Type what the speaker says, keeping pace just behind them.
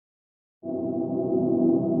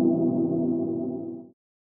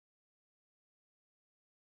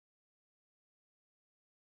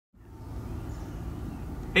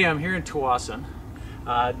Hey, I'm here in Tsawwassen,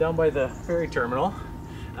 down by the ferry terminal,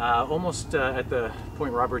 almost at the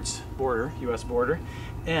Point Roberts border, US border,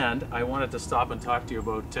 and I wanted to stop and talk to you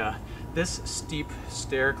about this steep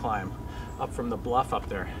stair climb up from the bluff up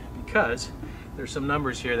there, because there's some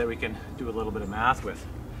numbers here that we can do a little bit of math with.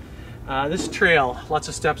 This trail, lots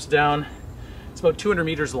of steps down, it's about 200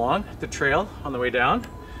 meters long, the trail on the way down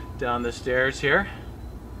the stairs here,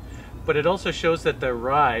 but it also shows that the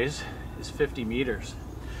rise is 50 meters.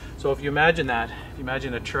 So if you imagine that, if you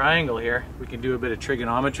imagine a triangle here, we can do a bit of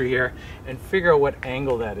trigonometry here and figure out what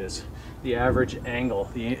angle that is. The average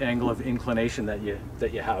angle, the angle of inclination that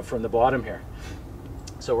you have from the bottom here.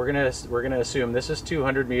 So we're gonna assume this is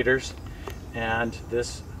 200 meters and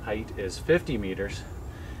this height is 50 meters,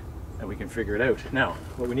 and we can figure it out. Now,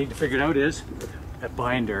 what we need to figure it out is a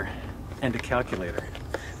binder and a calculator.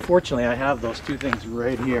 Fortunately, I have those two things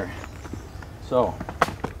right here. So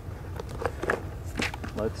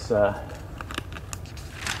let's,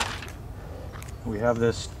 we have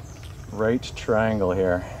this right triangle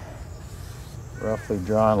here, roughly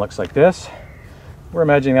drawn, looks like this. We're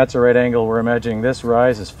imagining that's a right angle. We're imagining this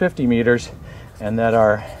rise is 50 meters and that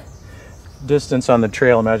our distance on the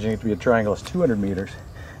trail, imagining it to be a triangle, is 200 meters.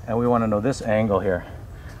 And we want to know this angle here.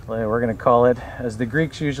 Well, we're going to call it, as the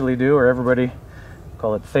Greeks usually do, or everybody,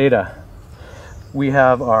 call it theta. We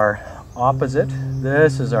have our opposite.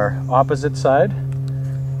 This is our opposite side.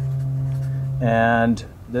 And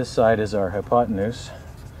this side is our hypotenuse.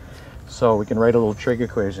 So we can write a little trig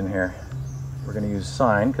equation here. We're going to use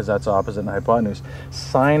sine, because that's opposite and hypotenuse.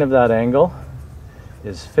 Sine of that angle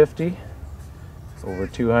is 50 over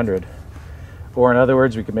 200. Or in other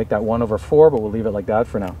words, we could make that 1 over 4, but we'll leave it like that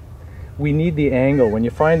for now. We need the angle. When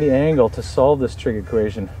you find the angle to solve this trig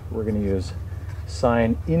equation, we're going to use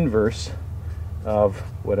sine inverse of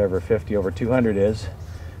whatever 50 over 200 is.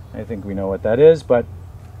 I think we know what that is, but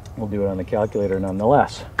we'll do it on the calculator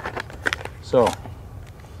nonetheless. So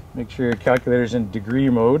make sure your calculator's in degree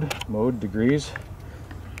mode, degrees.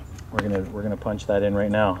 We're gonna punch that in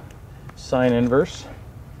right now. Sine inverse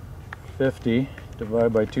 50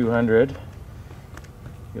 divided by 200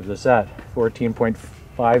 gives us that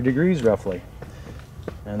 14.5 degrees roughly,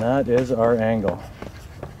 and that is our angle.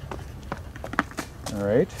 All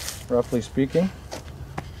right, roughly speaking.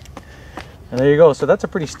 And there you go. So that's a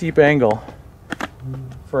pretty steep angle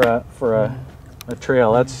for a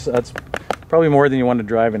trail. That's probably more than you want to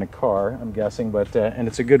drive in a car, I'm guessing, but and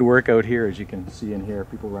it's a good workout here, as you can see in here,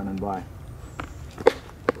 people running by.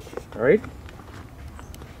 All right,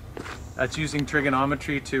 that's using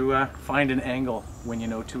trigonometry to find an angle when you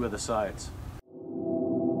know two of the sides.